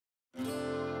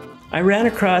I ran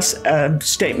across a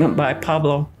statement by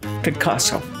Pablo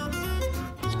Picasso.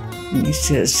 And he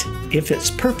says, "If it's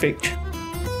perfect,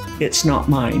 it's not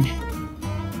mine."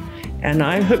 And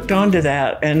I hooked onto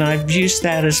that, and I've used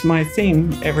that as my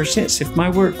theme ever since. If my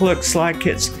work looks like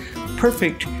it's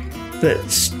perfect, but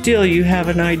still you have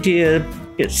an idea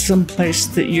it's someplace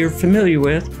that you're familiar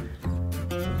with,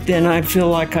 then I feel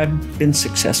like I've been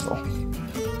successful.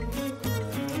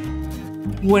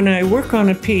 When I work on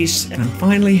a piece and I'm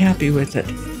finally happy with it,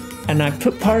 and I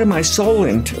put part of my soul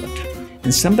into it,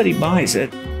 and somebody buys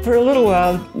it, for a little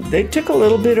while, they took a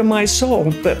little bit of my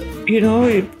soul, but you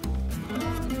know,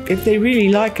 if they really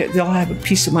like it, they'll have a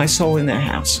piece of my soul in their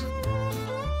house.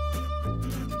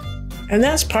 And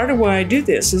that's part of why I do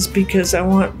this, is because I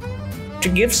want to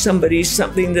give somebody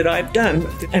something that I've done.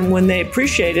 And when they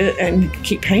appreciate it and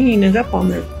keep hanging it up on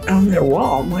their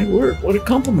wall, my word, what a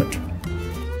compliment.